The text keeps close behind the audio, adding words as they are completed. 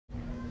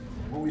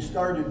when we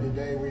started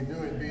today, we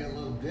knew it'd be a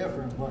little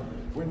different, but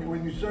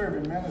when you serve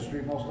in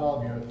ministry, most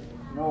all of you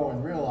know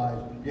and realize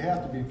you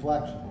have to be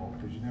flexible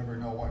because you never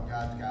know what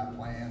God's got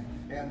planned,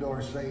 and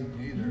or Satan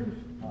either.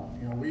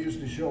 You know, we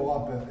used to show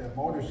up at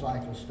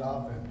motorcycle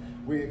stuff, and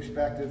we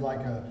expected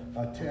like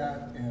a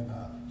tent and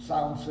a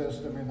sound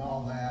system and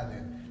all that,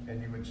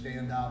 and you would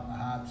stand out in the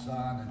hot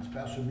sun, and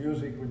special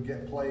music would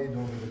get played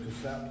over the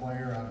cassette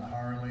player on the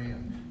Harley,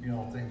 and you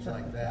know, things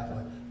like that.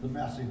 But the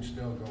message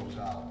still goes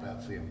out.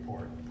 That's the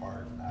important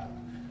part, not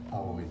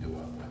how we do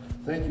it.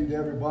 But thank you to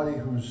everybody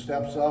who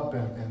steps up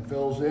and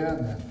fills in,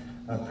 and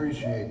I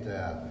appreciate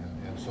that,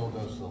 and so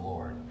does the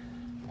Lord.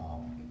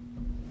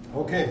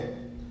 Okay,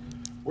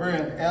 we're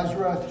in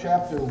Ezra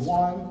chapter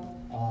 1.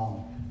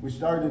 We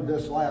started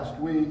this last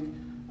week.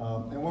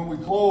 And when we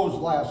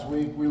closed last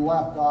week, we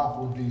left off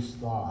with these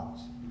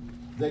thoughts.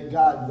 That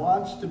God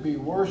wants to be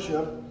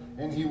worshiped,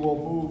 and he will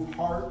move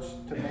hearts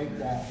to make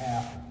that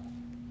happen.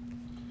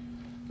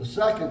 The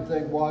second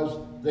thing was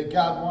that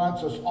God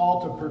wants us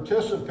all to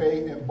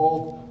participate in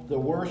both the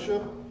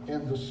worship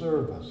and the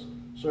service.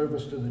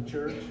 Service to the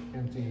church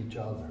and to each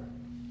other.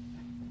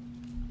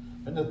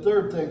 And the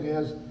third thing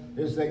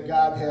is that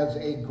God has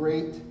a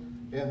great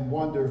and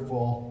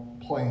wonderful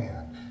plan.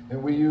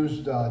 And we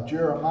used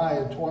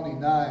Jeremiah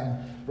 29,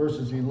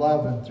 verses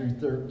 11 through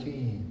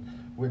 13,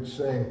 which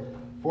say,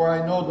 "For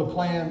I know the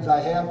plans I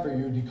have for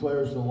you,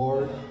 declares the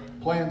Lord,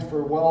 plans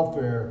for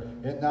welfare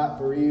and not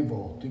for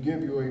evil, to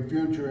give you a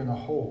future and a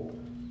hope.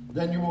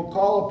 Then you will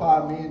call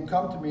upon me and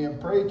come to me and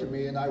pray to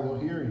me, and I will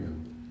hear you.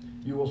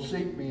 You will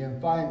seek me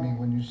and find me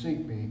when you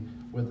seek me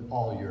with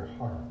all your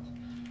heart."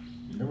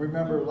 And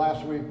remember,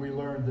 last week we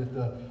learned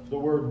that the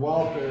word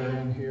welfare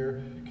in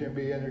here can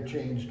be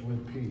interchanged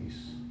with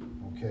peace.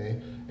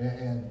 Okay?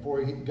 And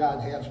for God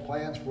has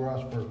plans for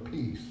us for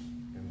peace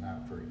and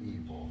not for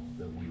evil,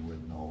 that we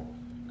would know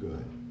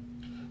good.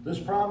 This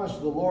promise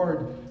the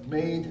Lord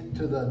made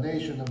to the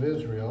nation of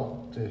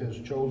Israel, to his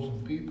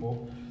chosen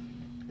people,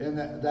 and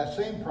that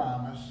same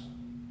promise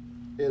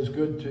is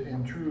good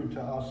and true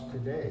to us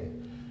today,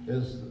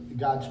 as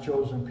God's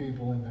chosen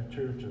people in the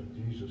church of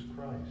Jesus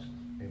Christ.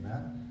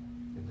 Amen?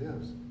 It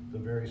is the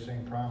very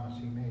same promise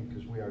he made,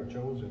 because we are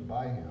chosen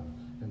by him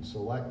and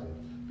selected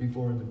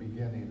before the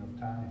beginning of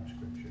time,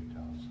 Scripture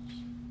tells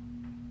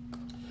us.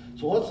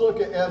 So let's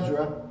look at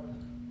Ezra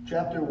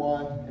chapter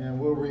 1, and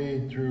we'll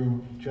read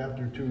through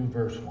chapter 2,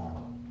 verse 1.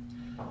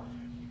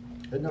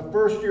 "In the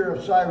first year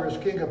of Cyrus,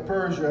 king of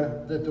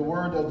Persia, that the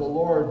word of the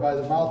Lord by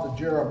the mouth of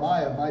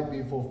Jeremiah might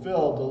be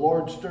fulfilled, the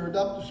Lord stirred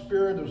up the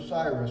spirit of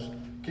Cyrus,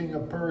 king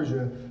of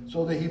Persia,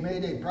 so that he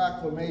made a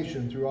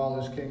proclamation through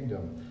all his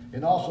kingdom,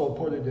 and also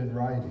put it in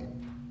writing.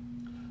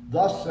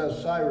 Thus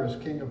says Cyrus,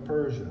 king of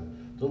Persia,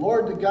 the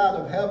Lord, the God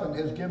of heaven,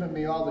 has given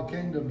me all the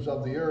kingdoms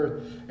of the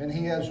earth, and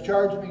he has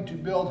charged me to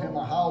build him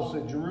a house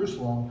at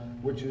Jerusalem,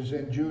 which is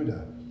in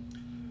Judah.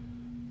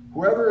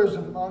 Whoever is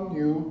among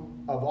you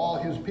of all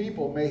his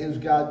people, may his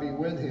God be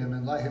with him,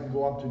 and let him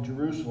go up to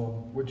Jerusalem,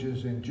 which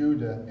is in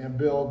Judah, and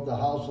build the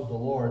house of the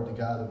Lord, the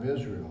God of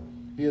Israel.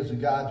 He is the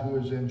God who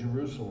is in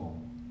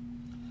Jerusalem.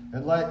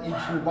 And let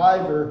each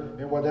survivor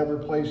in whatever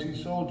place he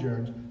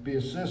sojourns be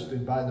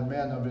assisted by the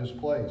men of his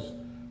place,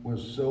 with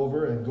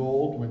silver and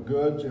gold, with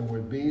goods and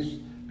with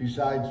beasts,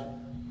 besides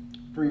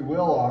free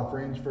will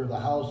offerings for the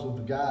house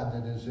of God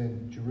that is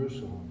in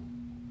Jerusalem.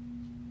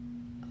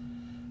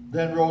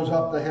 Then rose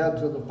up the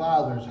heads of the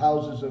fathers,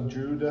 houses of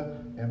Judah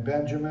and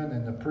Benjamin,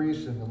 and the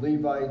priests and the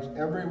Levites,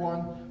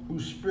 everyone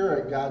whose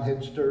spirit God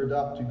had stirred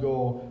up to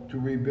go to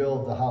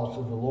rebuild the house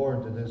of the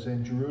Lord that is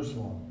in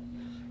Jerusalem.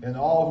 And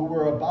all who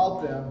were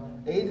about them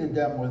aided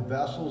them with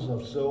vessels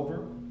of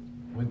silver,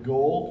 with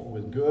gold,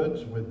 with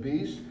goods, with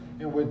beasts,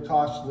 and with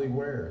costly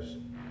wares,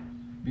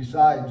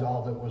 besides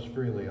all that was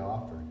freely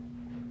offered.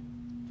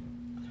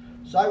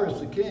 Cyrus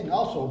the king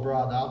also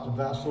brought out the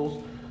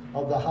vessels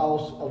of the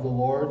house of the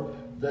Lord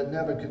that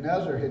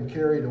Nebuchadnezzar had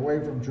carried away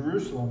from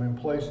Jerusalem and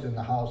placed in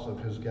the house of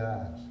his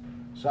gods.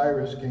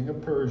 Cyrus, king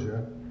of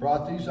Persia,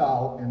 brought these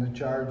out in the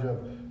charge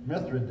of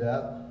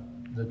Mithridates,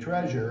 the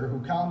treasurer,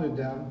 who counted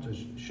them to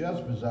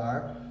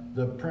Sheshbazzar,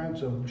 the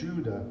prince of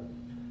Judah.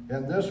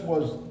 And this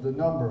was the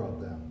number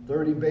of them: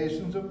 30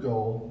 basins of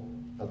gold,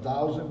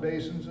 1,000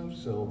 basins of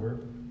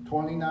silver,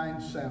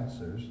 29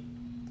 censers,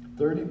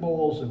 30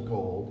 bowls of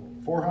gold,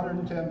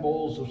 410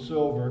 bowls of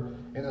silver,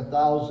 and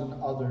 1,000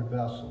 other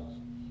vessels.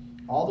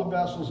 All the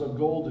vessels of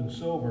gold and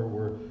silver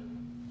were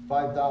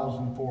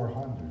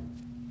 5,400.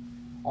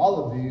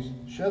 All of these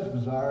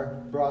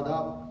Sheshbazzar brought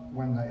up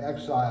when the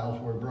exiles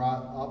were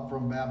brought up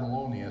from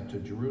Babylonia to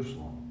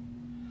Jerusalem.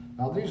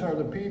 Now these are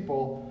the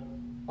people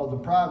of the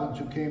province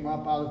who came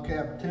up out of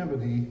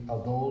captivity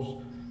of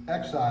those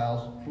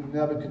exiles whom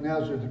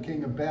Nebuchadnezzar, the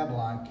king of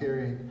Babylon,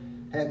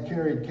 had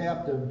carried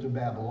captive to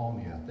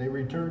Babylonia. They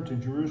returned to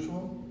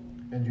Jerusalem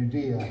and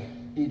Judea,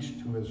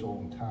 each to his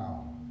own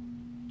town.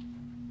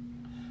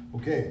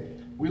 Okay,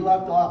 we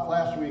left off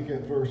last week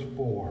at verse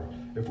 4.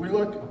 If we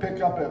pick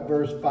up at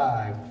verse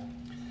 5,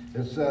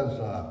 it says,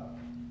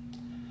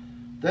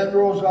 Then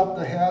rose up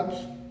the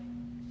heads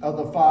of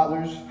the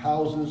fathers'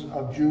 houses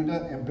of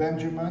Judah and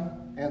Benjamin,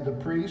 and the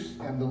priests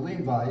and the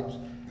Levites,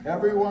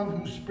 everyone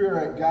whose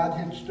spirit God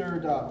had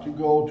stirred up to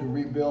go to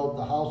rebuild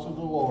the house of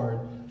the Lord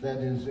that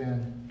is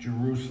in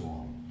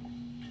Jerusalem.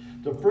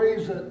 The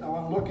phrase that I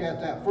want to look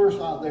at that first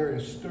out there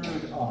is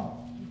stirred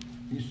up.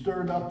 He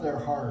stirred up their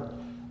heart.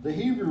 The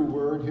Hebrew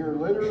word here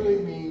literally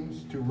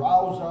means to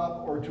rouse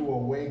up or to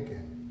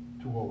awaken.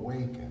 To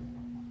awaken.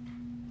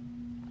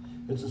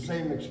 It's the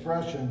same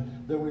expression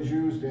that was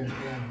used in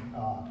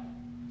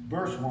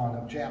verse 1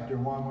 of chapter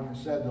 1 when it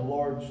said the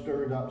Lord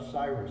stirred up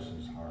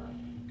Cyrus's heart.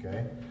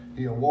 Okay?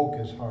 He awoke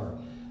his heart.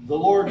 The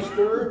Lord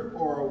stirred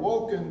or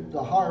awoken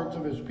the hearts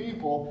of his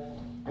people,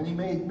 and he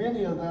made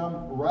many of them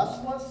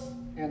restless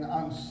and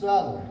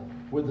unsettled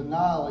with the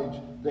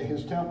knowledge that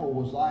his temple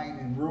was lying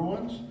in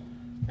ruins,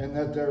 and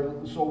that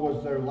so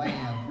was their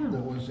land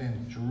that was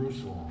in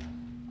Jerusalem.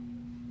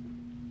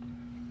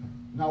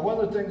 Now, one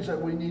of the things that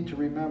we need to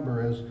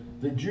remember is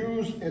the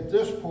Jews at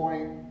this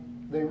point,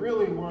 they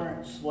really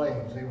weren't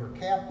slaves. They were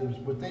captives,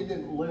 but they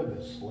didn't live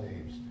as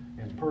slaves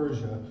in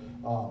Persia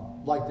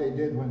like they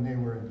did when they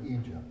were in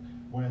Egypt.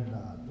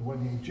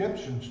 When the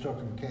Egyptians took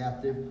them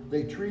captive,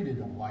 they treated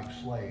them like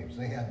slaves.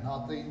 They had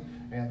nothing,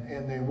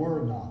 and they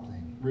were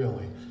nothing,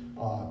 really,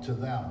 to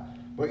them.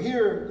 But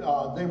here,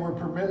 they were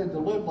permitted to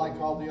live like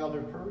all the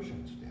other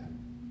Persians did.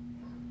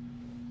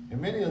 And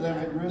many of them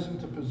had risen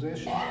to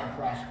positions of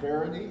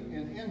prosperity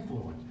and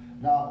influence.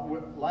 Now,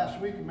 last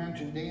week we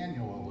mentioned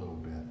Daniel a little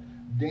bit.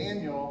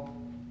 Daniel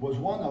was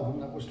one of them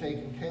that was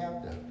taken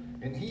captive.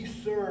 And he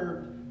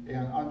served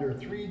under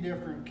 3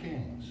 different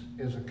kings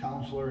as a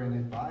counselor and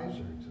advisor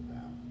to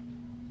them.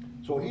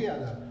 So he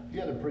had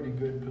a pretty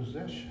good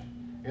position.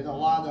 And a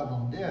lot of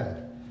them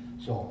did.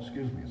 So,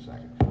 excuse me a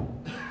second.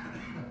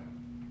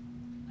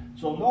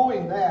 So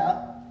knowing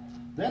that,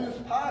 then it's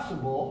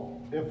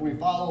possible, if we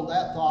follow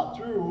that thought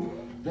through,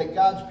 that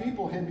God's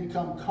people had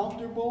become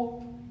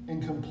comfortable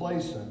and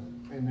complacent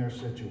in their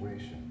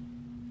situation.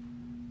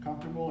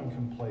 Comfortable and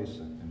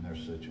complacent in their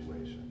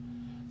situation.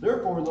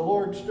 Therefore, the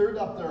Lord stirred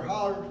up their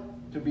heart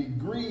to be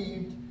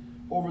grieved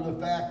over the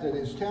fact that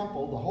his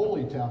temple, the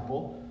holy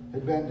temple,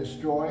 had been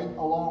destroyed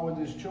along with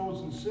his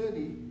chosen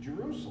city,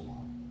 Jerusalem.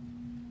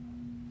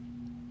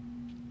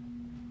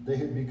 They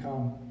had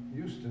become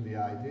used to the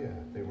idea.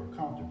 They were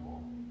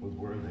comfortable with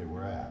where they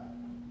were at.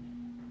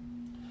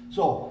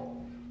 So,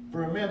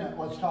 for a minute,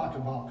 let's talk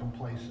about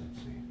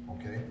complacency,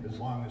 okay? As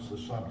long as the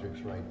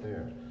subject's right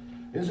there.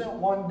 Isn't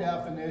one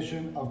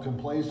definition of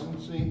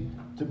complacency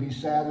to be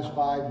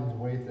satisfied with the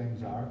way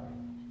things are?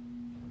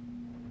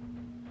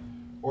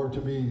 Or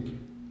to be,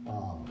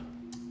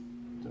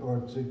 or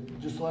to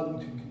just let them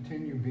to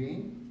continue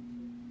being?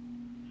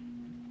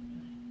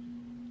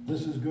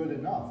 This is good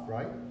enough,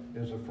 right?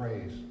 Is a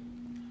phrase.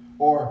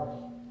 Or,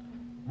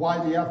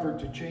 why the effort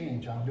to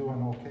change? I'm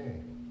doing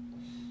okay.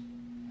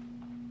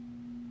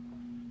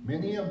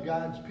 Many of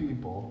God's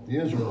people,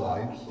 the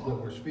Israelites that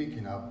we're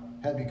speaking of,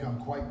 had become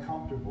quite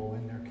comfortable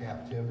in their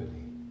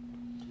captivity.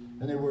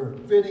 And they were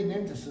fitting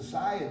into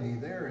society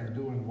there and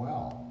doing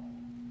well.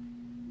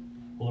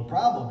 Well, the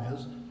problem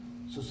is,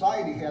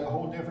 society had a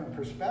whole different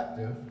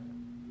perspective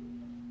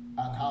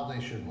on how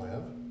they should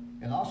live,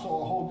 and also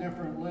a whole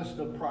different list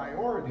of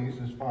priorities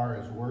as far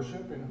as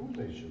worship and who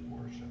they should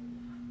worship.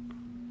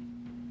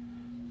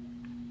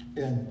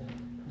 And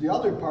the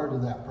other part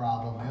of that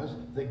problem is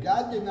that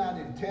God did not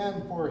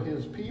intend for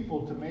his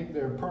people to make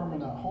their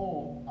permanent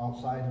home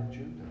outside of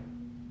Judah.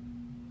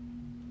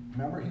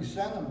 Remember, he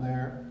sent them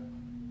there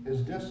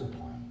as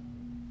discipline.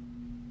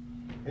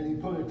 And he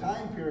put a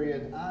time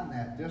period on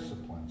that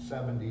discipline,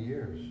 70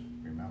 years,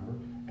 remember?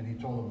 And he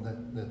told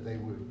them that they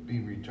would be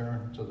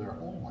returned to their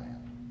homeland.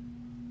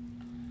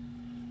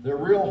 Their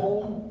real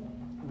home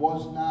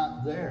was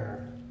not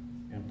there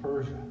in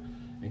Persia.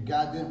 And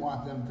God didn't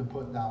want them to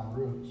put down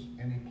roots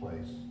any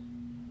place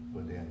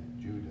but in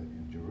Judah,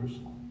 in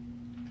Jerusalem.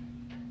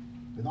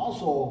 And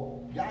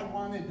also, God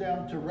wanted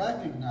them to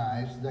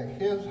recognize that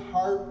his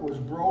heart was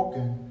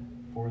broken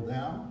for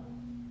them,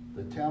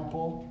 the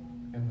temple,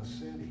 and the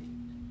city.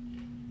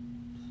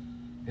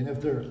 And if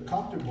they're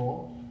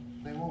comfortable,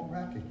 they won't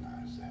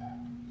recognize that.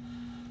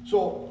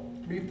 So,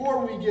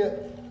 before we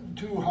get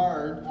too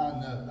hard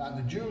on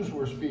the Jews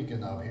we're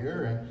speaking of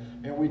here,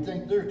 and we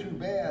think they're too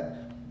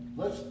bad,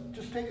 let's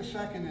just take a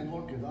second and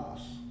look at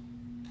us.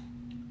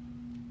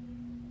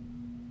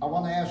 I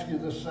want to ask you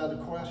this set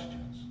of questions.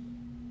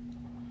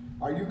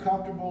 Are you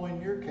comfortable in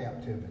your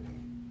captivity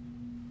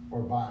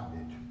or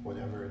bondage,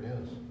 whatever it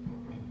is?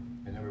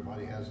 And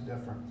everybody has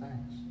different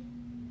things.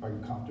 Are you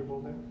comfortable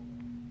there?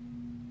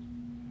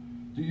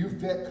 Do you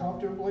fit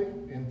comfortably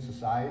in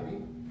society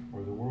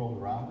or the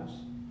world around us?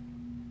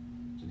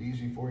 Is it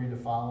easy for you to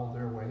follow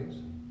their ways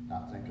and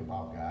not think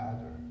about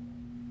God or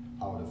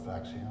how it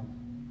affects him?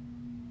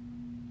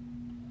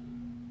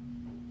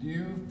 Do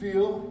you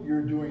feel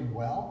you're doing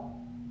well?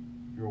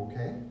 You're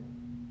okay?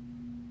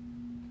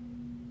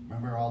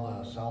 Remember all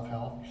the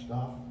self-help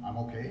stuff? I'm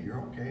okay, you're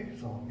okay,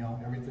 so,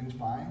 everything's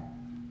fine.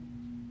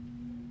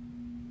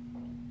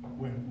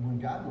 When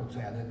God looks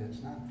at it,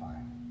 it's not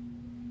fine.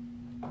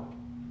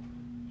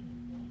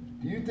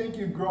 Do you think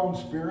you've grown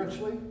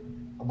spiritually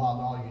about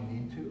all you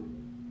need to?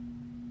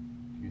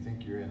 Do you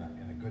think you're in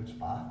a good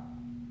spot?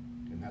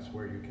 And that's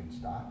where you can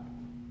stop?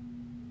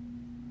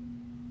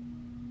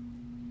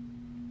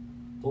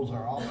 Those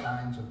are all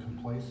signs of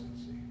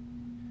complacency.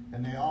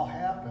 And they all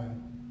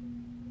happen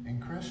in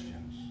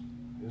Christians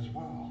as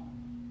well.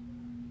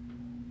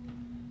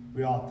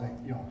 We all think,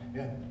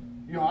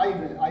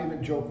 I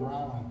even joke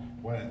around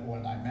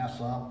when I mess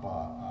up,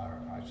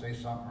 or I say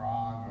something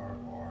wrong,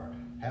 or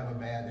have a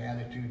bad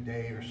attitude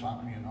day or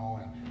something,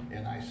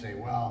 and I say,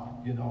 well,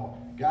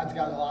 God's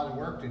got a lot of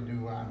work to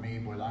do on me,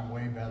 but I'm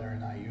way better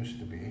than I used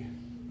to be,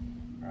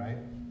 right?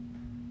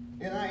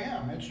 And I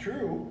am. It's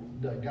true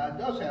that God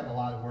does have a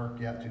lot of work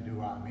yet to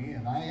do on me,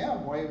 and I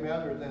am way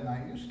better than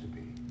I used to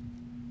be.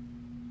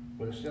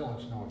 But still,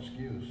 it's no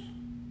excuse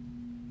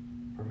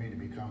for me to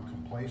become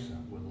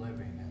complacent with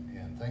living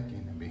and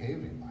thinking and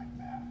behaving like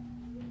that.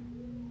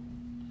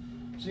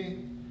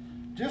 See,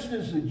 just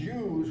as the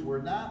Jews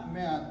were not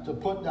meant to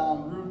put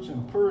down roots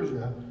in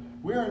Persia,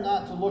 we are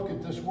not to look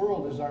at this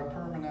world as our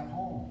permanent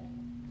home.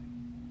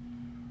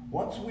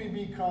 Once we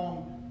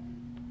become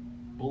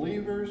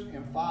believers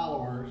and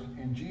followers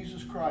in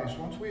Jesus Christ,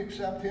 once we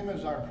accept Him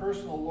as our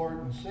personal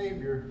Lord and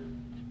Savior,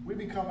 we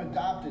become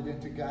adopted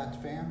into God's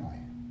family.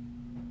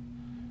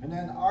 And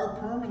then our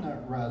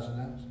permanent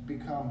residence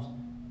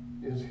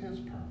is His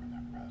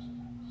permanent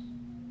residence.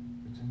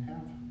 It's in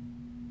heaven.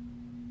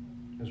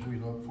 As we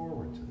look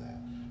forward to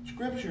that.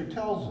 Scripture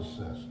tells us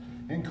this.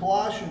 In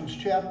Colossians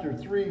chapter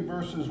 3,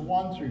 verses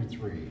 1 through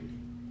 3,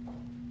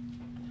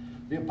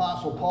 the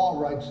Apostle Paul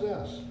writes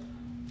this: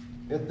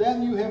 If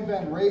then you have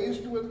been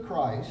raised with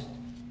Christ,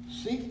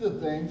 seek the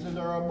things that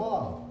are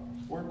above,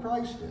 where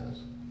Christ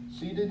is,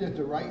 seated at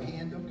the right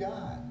hand of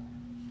God.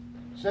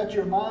 Set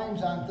your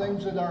minds on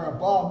things that are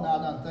above,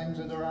 not on things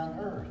that are on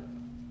earth.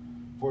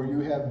 For you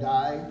have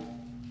died,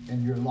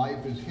 and your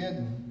life is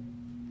hidden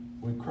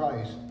with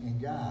Christ in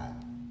God.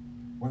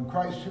 When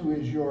Christ, who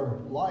is your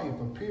life,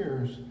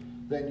 appears,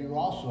 then you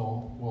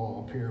also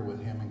will appear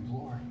with Him in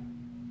glory.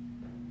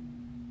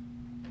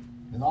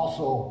 And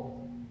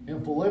also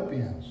in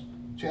Philippians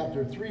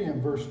chapter 3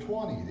 and verse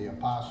 20, the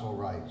apostle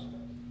writes,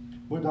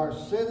 But our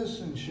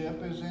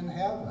citizenship is in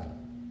heaven,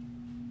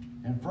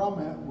 and from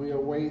it we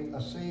await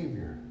a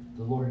Savior,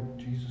 the Lord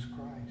Jesus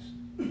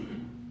Christ.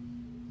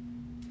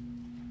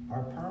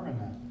 Our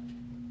permanent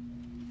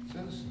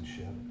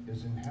citizenship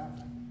is in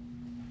heaven.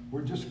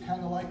 We're just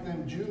kind of like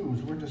them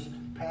Jews. We're just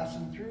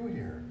passing through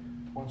here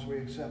once we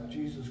accept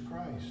Jesus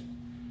Christ.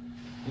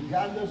 And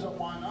God doesn't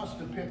want us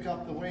to pick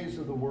up the ways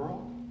of the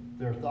world,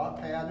 their thought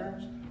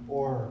patterns,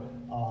 or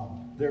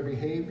their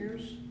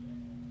behaviors,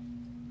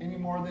 any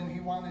more than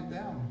He wanted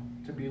them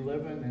to be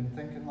living and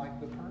thinking like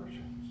the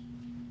Persians.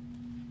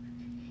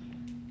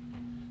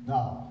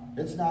 Now,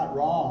 it's not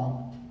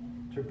wrong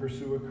to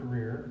pursue a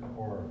career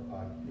or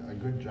a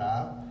good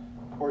job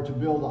or to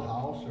build a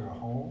house or a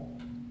home.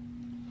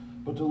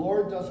 But the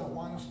Lord doesn't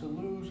want us to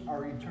lose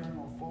our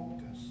eternal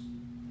focus.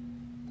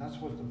 That's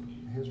what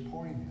His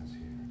point is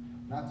here.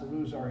 Not to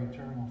lose our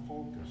eternal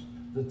focus.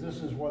 That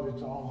this is what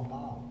it's all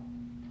about.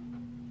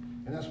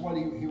 And that's what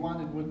he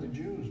wanted with the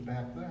Jews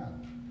back then,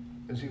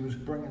 as He was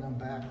bringing them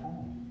back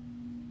home.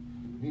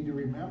 You need to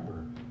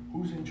remember,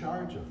 who's in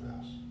charge of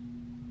this?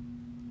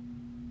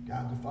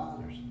 God the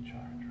Father's in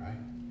charge, right?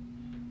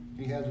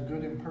 He has a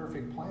good and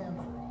perfect plan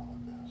for all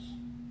of this.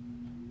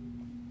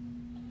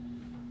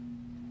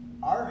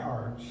 Our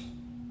hearts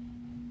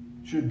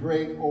should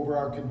break over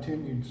our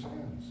continued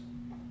sins,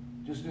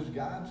 just as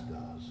God's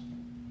does.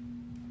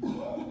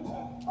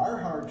 Our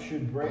hearts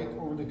should break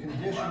over the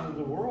condition of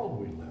the world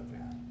we live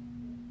in.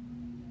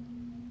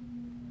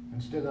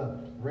 Instead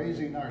of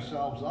raising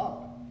ourselves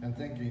up and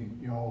thinking,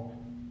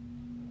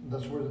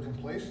 that's where the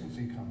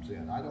complacency comes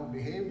in. I don't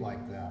behave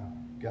like them.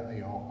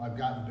 I've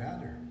gotten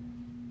better.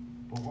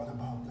 But what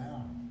about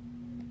them?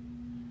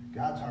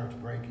 God's heart's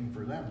breaking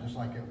for them, just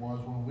like it was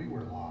when we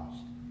were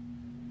lost.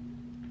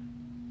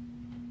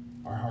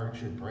 Our heart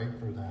should break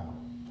for them.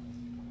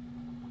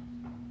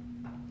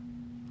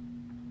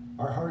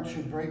 Our heart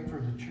should break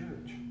for the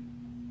church.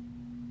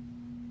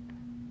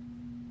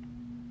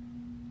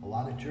 A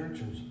lot of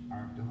churches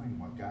aren't doing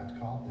what God's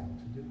called them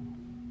to do.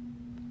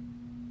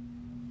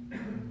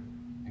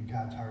 And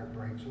God's heart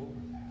breaks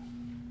over that.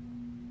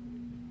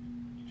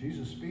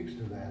 Jesus speaks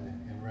to that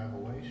in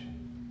Revelation,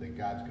 that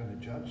God's going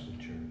to judge the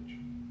church.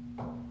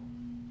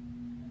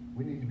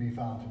 We need to be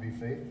found to be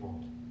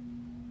faithful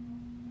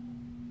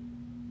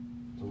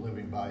to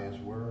living by His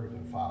word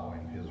and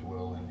following His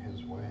will and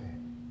His way.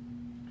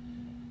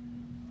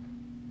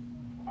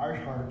 Our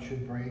heart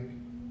should break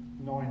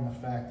knowing the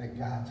fact that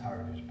God's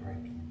heart is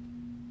breaking.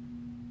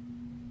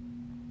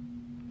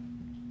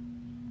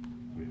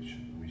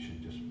 We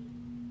should just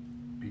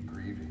be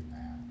grieving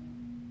that.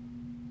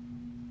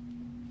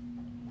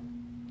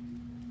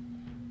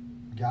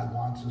 God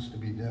wants us to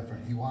be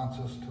different. He wants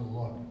us to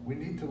look. We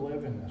need to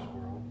live in this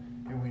world,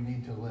 and we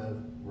need to live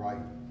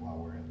right while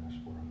we're in this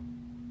world.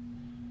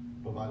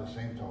 But by the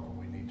same token,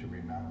 we need to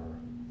remember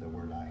that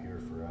we're not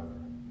here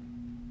forever.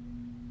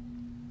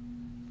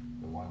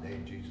 one day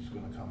Jesus is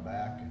going to come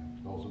back, and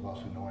those of us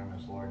who know him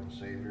as Lord and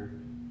Savior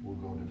will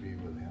go to be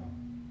with him.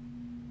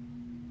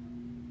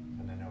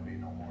 And then there'll be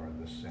no more of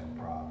this sin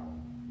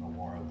problem, no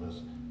more of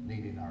this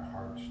needing our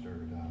hearts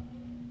stirred up.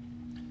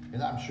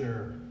 And I'm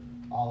sure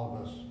all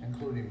of us,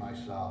 including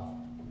myself,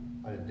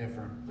 at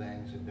different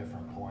things, at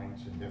different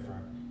points, in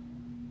different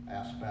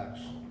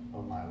aspects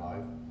of my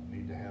life,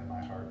 need to have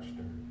my heart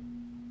stirred,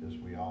 as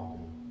we all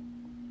do.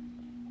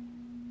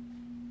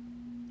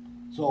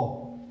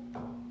 So,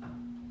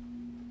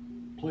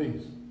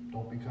 please,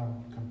 don't become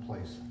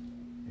complacent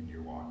in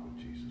your walk with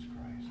Jesus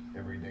Christ.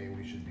 Every day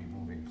we should be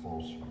moving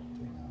closer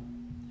to him.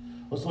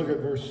 Let's look at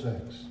verse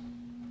 6.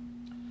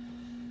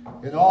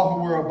 And all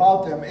who were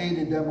about them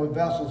aided them with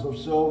vessels of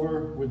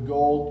silver, with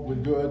gold,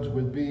 with goods,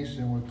 with beasts,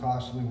 and with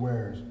costly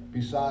wares,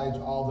 besides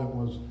all that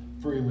was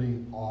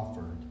freely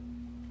offered.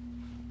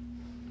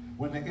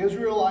 When the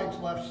Israelites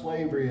left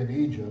slavery in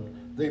Egypt,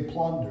 they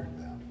plundered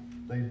them.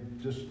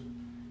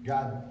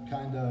 God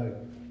kind of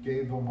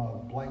gave them a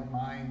blank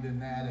mind in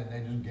that, and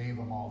they just gave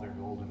them all their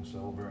gold and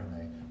silver, and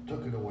they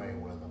took it away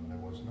with them. There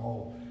was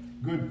no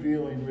good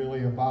feeling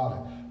really about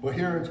it. But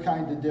here it's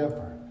kind of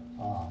different.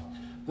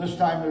 This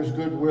time there's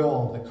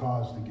goodwill that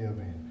caused the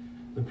giving.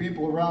 The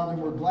people around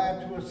them were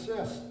glad to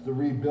assist the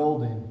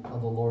rebuilding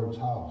of the Lord's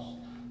house.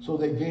 So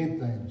they gave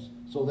things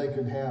so they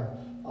could have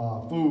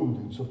food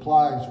and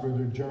supplies for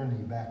their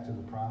journey back to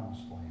the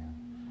Promised Land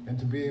and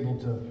to be able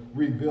to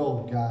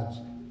rebuild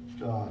God's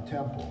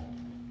temple.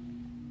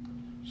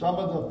 Some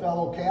of the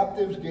fellow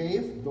captives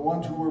gave, the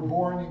ones who were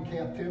born in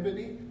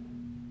captivity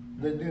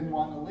that didn't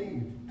want to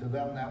leave. To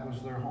them, that was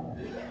their home.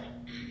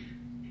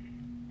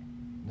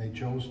 They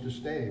chose to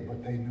stay,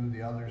 but they knew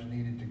the others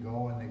needed to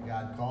go, and that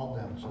God called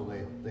them, so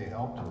they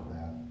helped with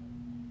that.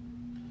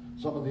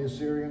 Some of the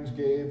Assyrians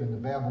gave, and the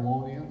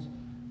Babylonians,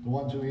 the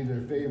ones who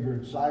either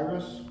favored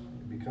Cyrus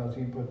because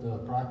he put the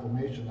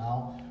proclamation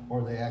out,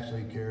 or they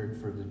actually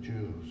cared for the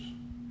Jews.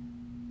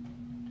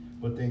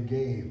 But they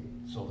gave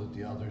so that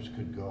the others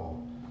could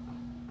go.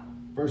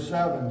 Verse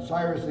 7,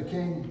 Cyrus the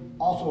king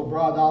also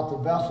brought out the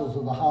vessels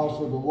of the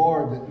house of the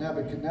Lord that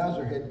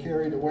Nebuchadnezzar had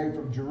carried away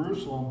from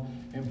Jerusalem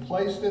and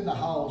placed in the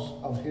house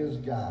of his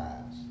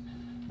gods.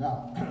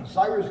 Now,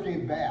 Cyrus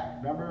gave back.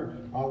 Remember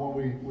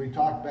when we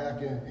talked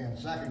back in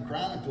 2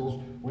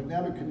 Chronicles, when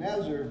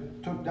Nebuchadnezzar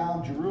took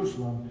down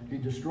Jerusalem, he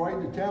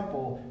destroyed the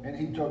temple, and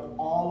he took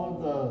all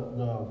of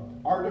the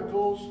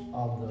articles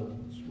of the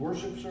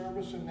worship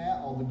service and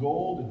that, all the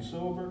gold and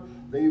silver.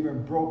 They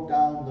even broke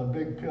down the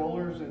big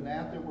pillars and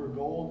that were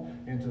gold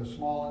into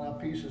small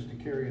enough pieces to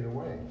carry it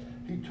away.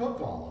 He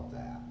took all of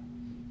that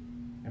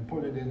and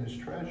put it in his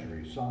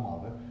treasury, some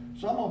of it.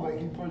 Some of it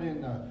he put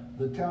in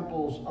the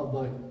temples of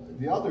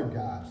the other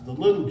gods, the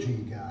little g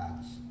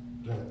gods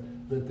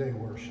that they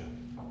worship.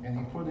 And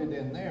he put it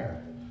in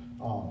there.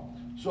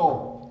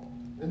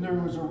 And there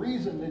was a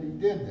reason that he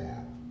did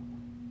that.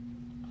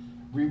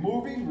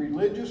 Removing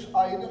religious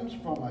items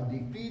from a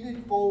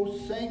defeated foe's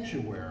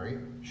sanctuary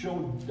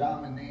showed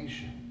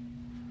domination.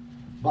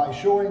 By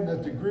showing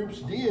that the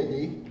group's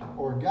deity,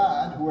 or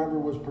God, whoever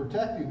was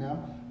protecting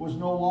them, was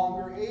no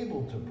longer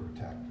able to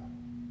protect them.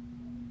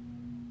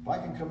 If I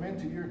can come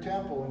into your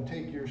temple and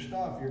take your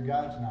stuff, your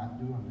God's not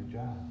doing the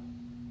job.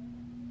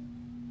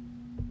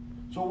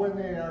 So when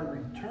they are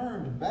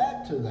returned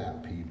back to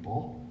that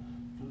people,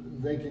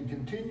 they can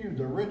continue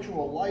the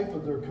ritual life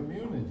of their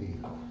community.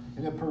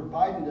 And it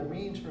provided a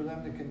means for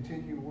them to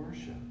continue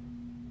worship.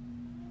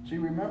 See,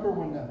 remember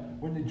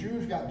when the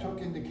Jews got took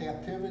into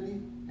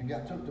captivity and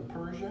got took to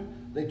Persia,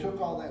 they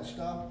took all that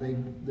stuff,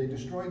 they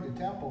destroyed the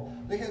temple.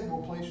 They had no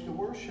place to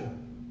worship.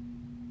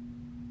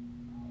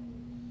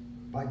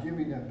 By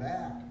giving it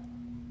back,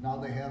 now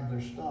they have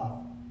their stuff.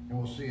 And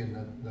we'll see in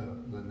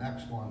the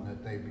next one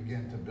that they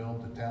begin to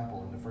build the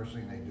temple, and the first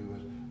thing they do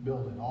is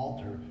build an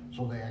altar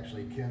so they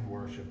actually can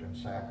worship and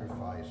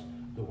sacrifice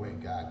the way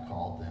God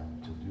called them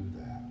to do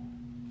that.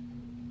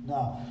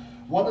 Now,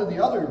 one of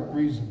the other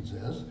reasons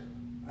is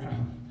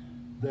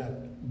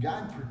that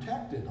God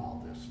protected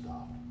all this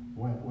stuff.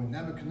 When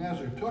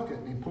Nebuchadnezzar took it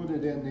and he put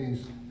it in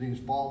these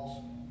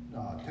false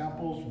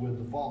temples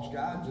with the false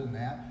gods in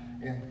that,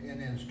 in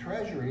his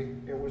treasury,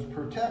 it was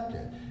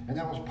protected. And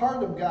that was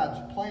part of God's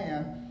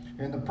plan.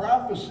 And the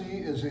prophecy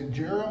is in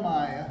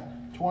Jeremiah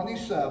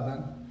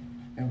 27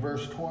 and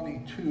verse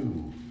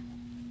 22.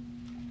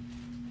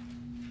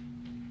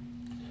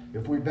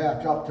 If we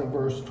back up to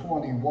verse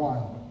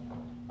 21,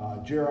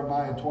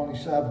 Jeremiah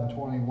 27,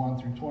 21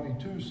 through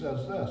 22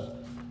 says this.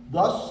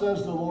 Thus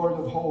says the Lord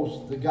of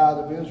hosts, the God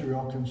of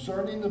Israel,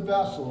 concerning the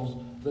vessels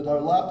that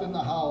are left in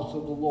the house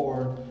of the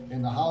Lord,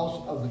 in the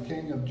house of the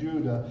king of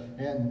Judah,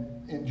 and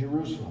in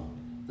Jerusalem.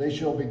 They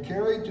shall be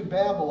carried to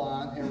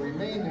Babylon and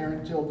remain there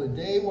until the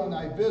day when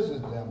I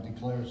visit them,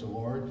 declares the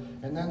Lord,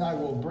 and then I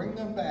will bring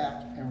them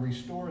back and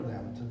restore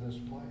them to this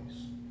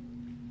place.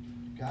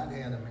 God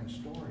had them in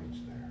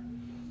storage there.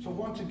 So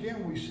once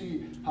again, we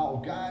see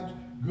how God's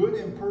good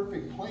and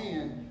perfect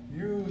plan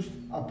used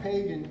a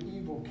pagan,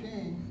 evil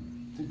king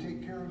to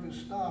take care of his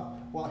stuff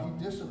while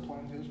he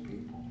disciplined his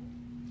people.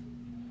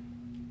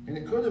 And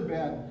it could have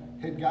been,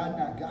 had God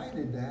not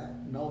guided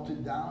that,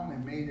 melted down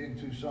and made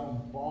into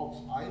some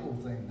false idol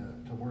thing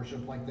to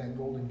worship, like that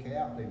golden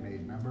calf they made,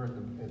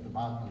 remember, at the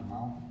bottom of the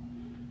mountain?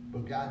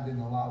 But God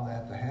didn't allow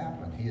that to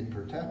happen. He had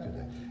protected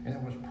it. And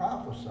it was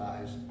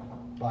prophesied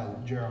by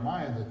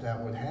Jeremiah that that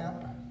would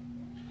happen.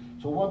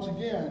 So once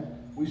again,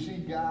 we see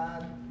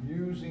God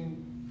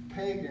using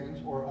pagans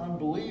or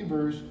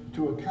unbelievers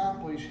to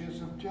accomplish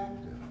his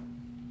objective.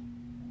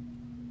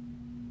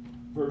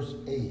 Verse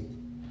 8.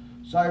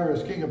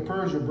 Cyrus, king of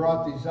Persia,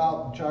 brought these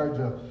out in charge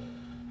of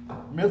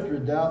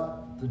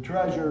Mithridath, the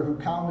treasurer, who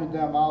counted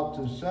them out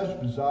to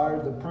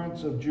Sheshbazzar, the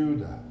prince of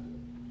Judah.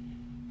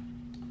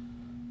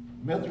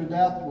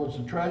 Mithridath was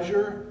the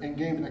treasurer and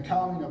gave an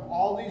accounting of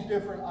all these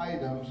different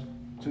items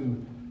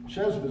to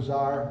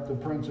Sheshbazzar, the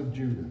prince of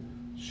Judah.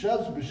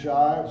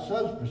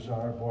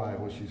 Sheshbazzar, boy, I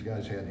wish these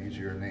guys had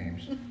easier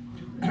names,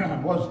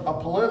 was a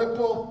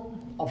political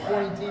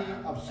appointee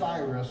of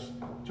Cyrus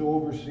to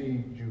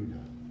oversee Judah.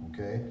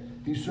 Okay?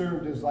 He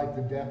served as like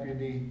the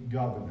deputy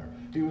governor.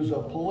 He was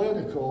a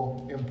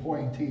political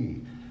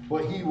appointee,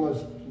 but he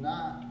was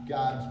not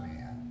God's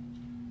man.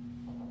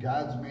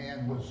 God's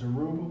man was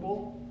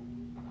Zerubbabel,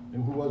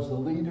 who was the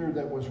leader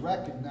that was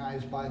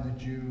recognized by the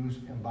Jews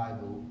and by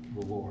the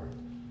Lord.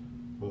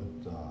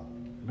 But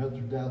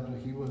Mithridath,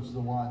 he was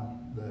the one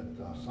that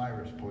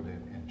Cyrus put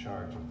in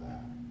charge of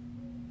that.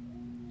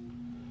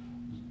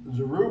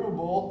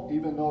 Zerubbabel,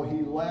 even though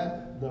he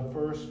led the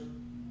first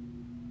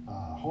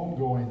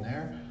homegoing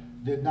there,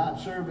 did not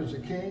serve as a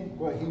king,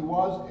 but he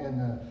was in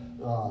the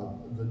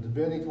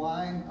Davidic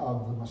line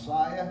of the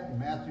Messiah. In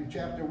Matthew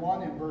chapter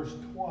 1 and verse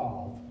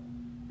 12,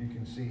 you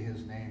can see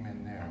his name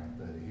in there,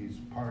 that he's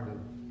part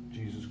of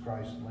Jesus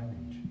Christ's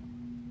lineage.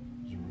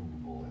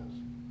 Zerubbabel is.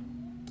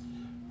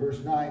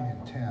 Verse 9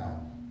 and 10.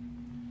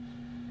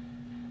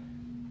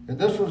 And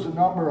this was the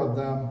number of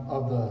them,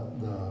 of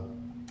the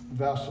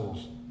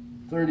vessels.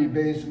 30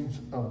 basins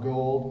of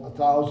gold,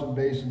 1,000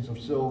 basins of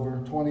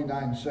silver,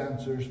 29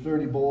 censers,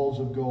 30 bowls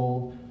of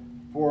gold,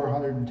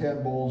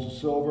 410 bowls of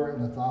silver,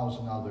 and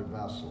 1,000 other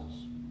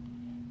vessels.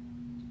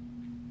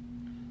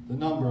 The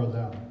number of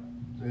them,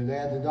 it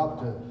added up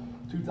to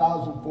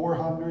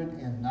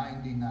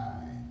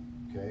 2,499.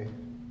 Okay?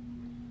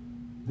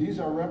 These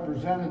are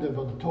representative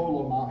of the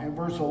total amount. In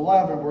verse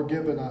 11, we're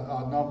given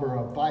a number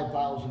of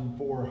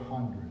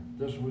 5,400.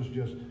 This was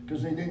just,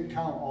 because they didn't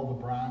count all the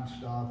bronze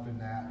stuff in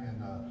that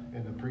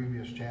in the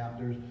previous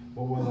chapters,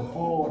 but with a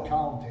full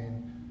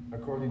accounting,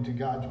 according to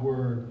God's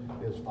word,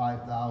 is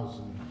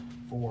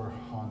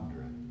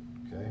 5,400.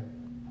 Okay?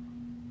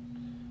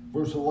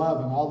 Verse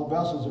 11, all the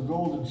vessels of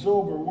gold and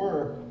silver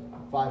were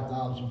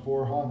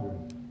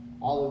 5,400.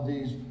 All of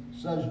these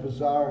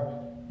Sheshbazzar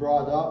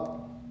brought up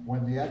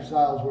when the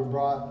exiles were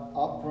brought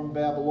up from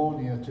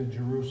Babylonia to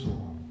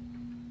Jerusalem.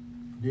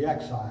 The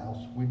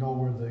exiles, we know,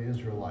 were the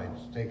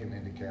Israelites taken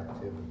into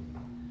captivity.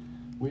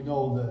 We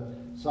know that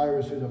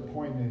Cyrus had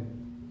appointed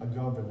a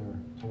governor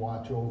to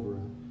watch over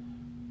it,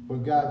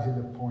 but God had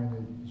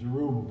appointed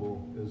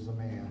Zerubbabel as the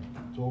man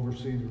to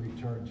oversee the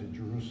return to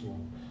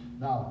Jerusalem.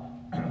 Now,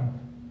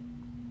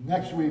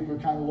 next week we'll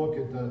kind of look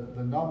at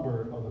the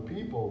number of the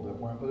people that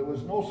went, but it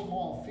was no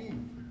small feat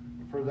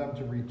for them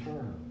to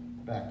return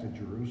back to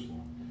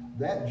Jerusalem.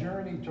 That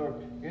journey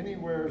took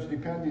anywhere,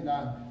 depending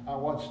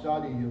on what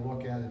study you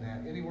look at it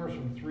at, anywhere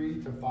from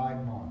 3 to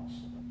 5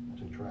 months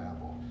to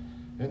travel.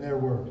 And there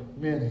were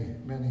many,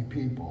 many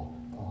people.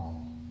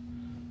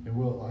 And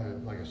we'll,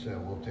 like I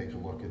said, we'll take a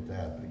look at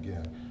that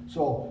again.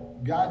 So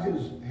God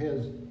has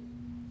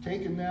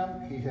taken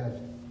them, he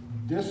has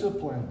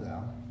disciplined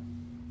them,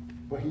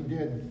 but he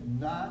did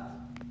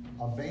not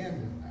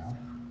abandon them.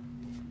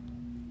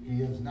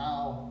 He is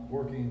now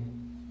working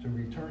to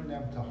return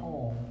them to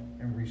home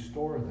and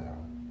restore them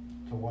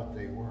to what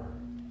they were.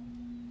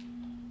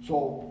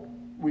 So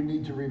we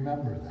need to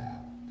remember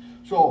that.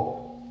 So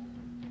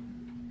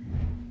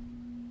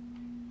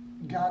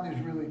God is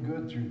really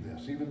good through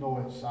this, even though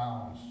it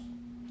sounds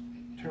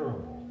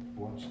terrible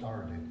when it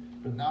started.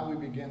 But now we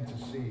begin to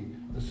see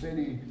the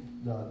city,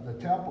 the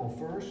temple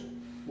first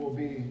will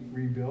be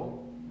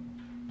rebuilt,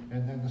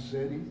 and then the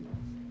city,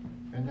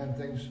 and then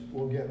things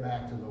will get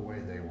back to the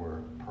way they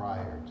were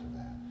prior to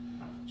that.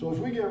 So as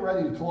we get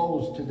ready to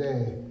close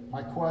today,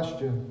 my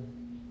question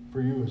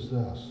for you is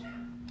this.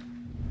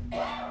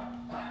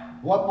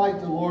 What might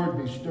the Lord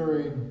be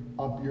stirring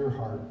up your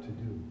heart to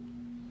do?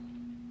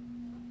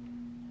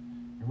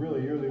 And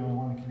really, you're the only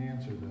one who can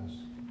answer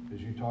this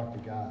as you talk to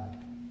God.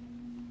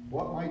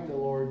 What might the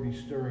Lord be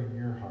stirring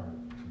your heart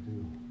to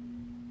do?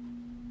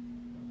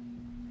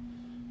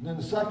 And then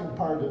the second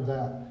part of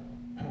that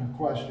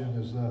question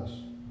is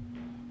this.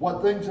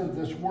 What things of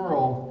this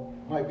world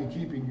might be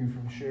keeping you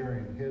from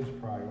sharing his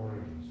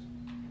priorities?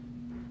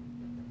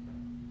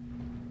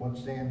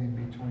 What's standing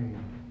between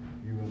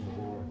you and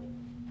the Lord?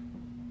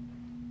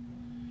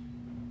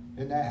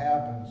 And that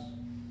happens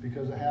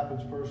because it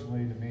happens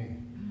personally to me.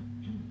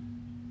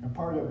 And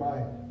part of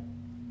my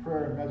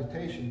prayer and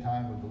meditation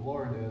time with the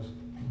Lord is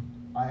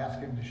I ask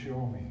him to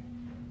show me.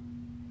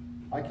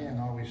 I can't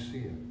always see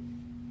it.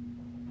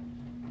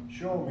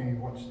 show me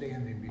what's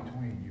standing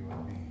between you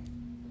and me.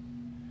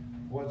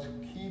 What's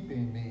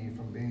keeping me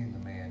from being the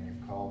man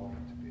you've called me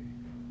to be?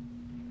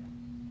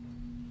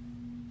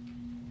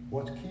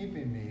 What's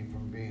keeping me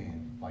from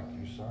being like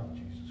your Son,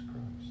 Jesus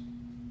Christ?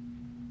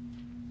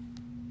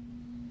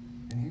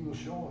 And he will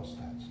show us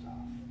that stuff.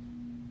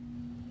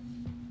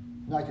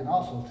 And I can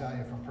also tell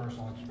you from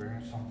personal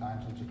experience,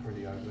 sometimes it's a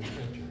pretty ugly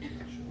picture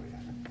he'll show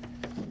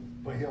you.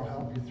 But he'll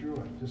help you through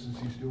it, just as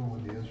he's doing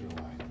with the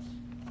Israelites.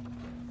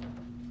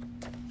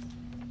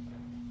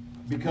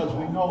 Because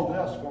we know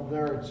this from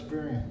their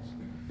experience.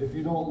 If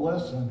you don't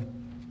listen,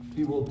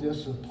 he will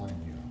discipline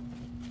you.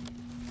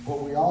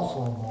 But we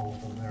also know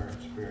from their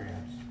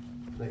experience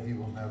that he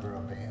will never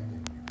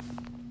abandon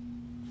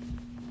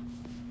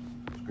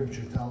you.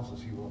 Scripture tells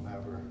us he will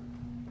never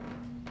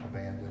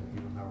abandon, he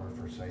will never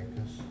forsake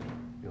us,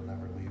 he'll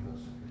never leave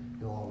us.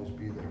 He'll always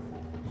be there for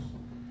us.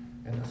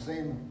 And the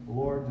same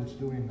Lord that's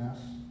doing this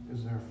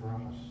is there for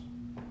us.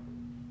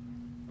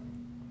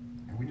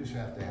 And we just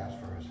have to ask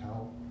for his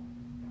help.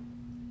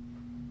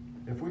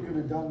 If we could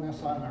have done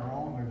this on our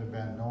own, there'd have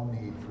been no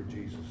need for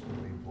Jesus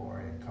to leave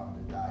glory and come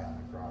to die on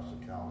the cross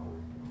of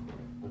Calvary.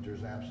 But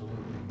there's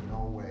absolutely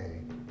no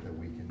way that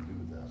we can do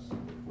this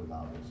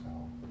without his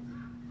help.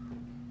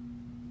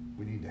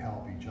 We need to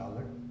help each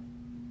other.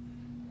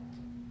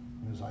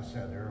 And as I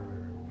said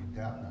earlier, we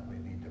definitely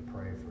need to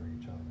pray for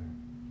each other.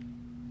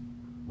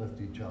 Lift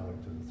each other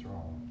to the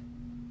throne.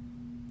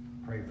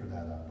 Pray for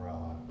that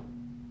umbrella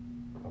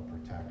of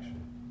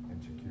protection and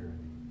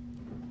security.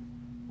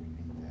 We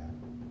need that.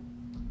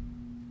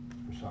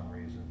 For some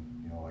reason,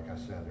 like I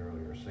said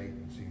earlier,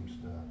 Satan seems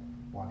to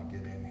want to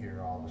get in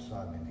here all of a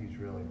sudden, and he's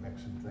really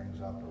mixing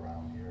things up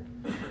around here.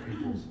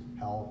 People's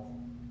health,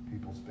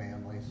 people's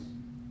families,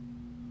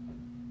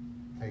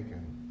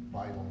 taking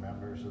vital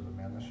members of the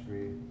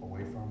ministry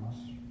away from us.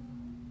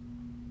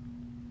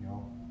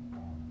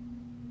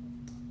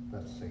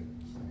 That's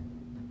Satan's thing.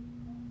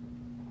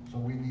 So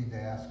we need to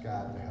ask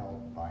God to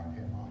help bind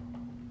him up.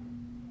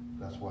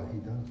 That's what he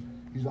does.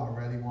 He's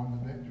already won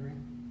the victory.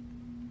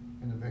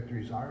 And the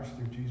victory is ours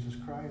through Jesus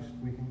Christ.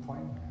 We can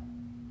claim that.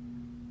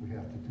 We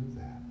have to do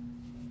that.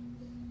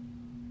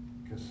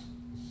 Because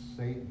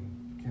Satan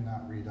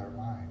cannot read our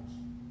minds.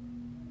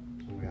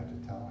 So we have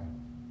to tell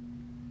him,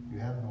 you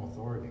have no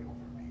authority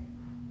over me.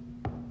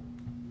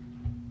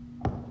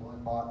 I'm a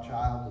blood-bought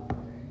child of the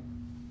King.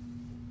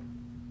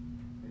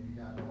 And you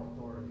got no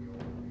authority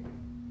over me.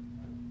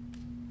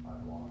 I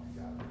belong to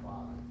God the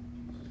Father,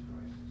 Jesus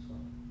Christ the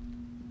Son.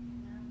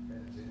 And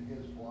it's in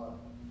his blood,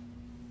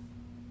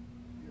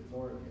 the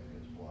authority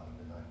of his blood,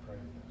 that I pray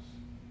this.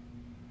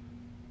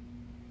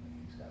 And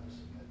he's got to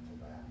submit to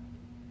that.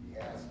 He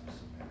has to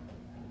submit to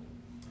that.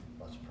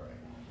 Let's pray.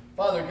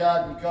 Father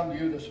God, we come to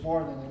you this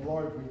morning, and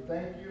Lord, we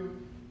thank you.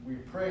 We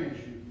praise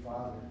you,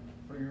 Father,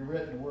 for your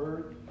written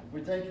word.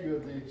 We thank you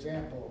of the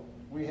example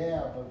we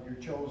have of your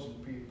chosen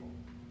people.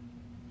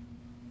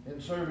 In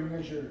serving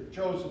as your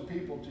chosen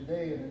people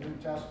today in the New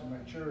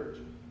Testament church,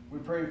 we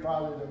pray,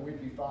 Father, that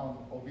we'd be found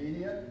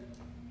obedient.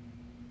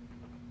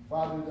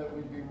 Father, that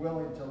we'd be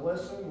willing to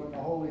listen when the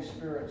Holy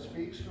Spirit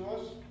speaks to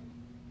us.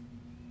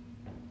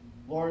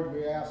 Lord,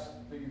 we ask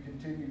that you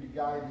continue to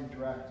guide and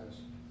direct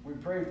us. We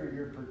pray for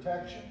your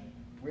protection.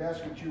 We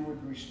ask that you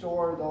would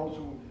restore those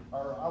who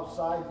are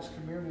outside this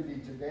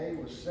community today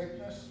with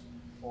sickness,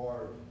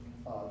 or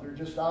they're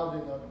just out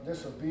in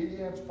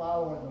disobedience,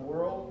 following the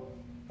world.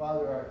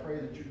 Father, I pray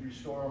that you'd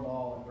restore them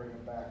all and bring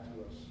them back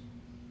to us.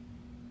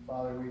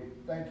 Father, we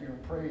thank you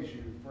and praise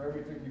you for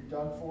everything you've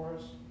done for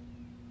us.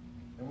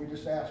 And we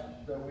just ask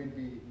that we'd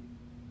be,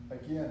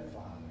 again,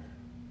 Father,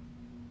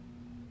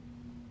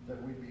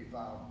 that we'd be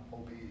found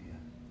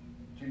obedient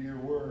to your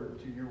word,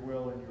 to your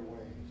will and your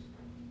ways.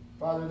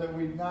 Father, that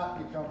we'd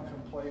not become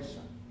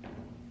complacent.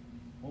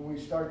 When we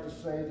start to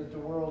say that the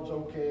world's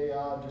okay,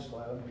 just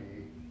let them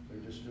be.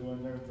 They're just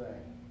doing their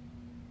thing.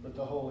 But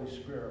the Holy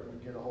Spirit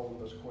would get a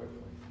hold of us quickly.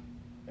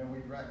 And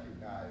we'd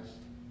recognize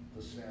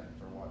the sin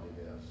for what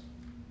it is.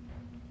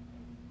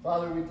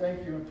 Father, we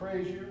thank you and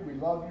praise you. We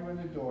love you and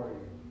adore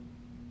you.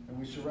 And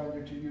we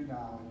surrender to you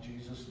now in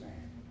Jesus'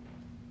 name.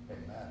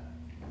 Amen.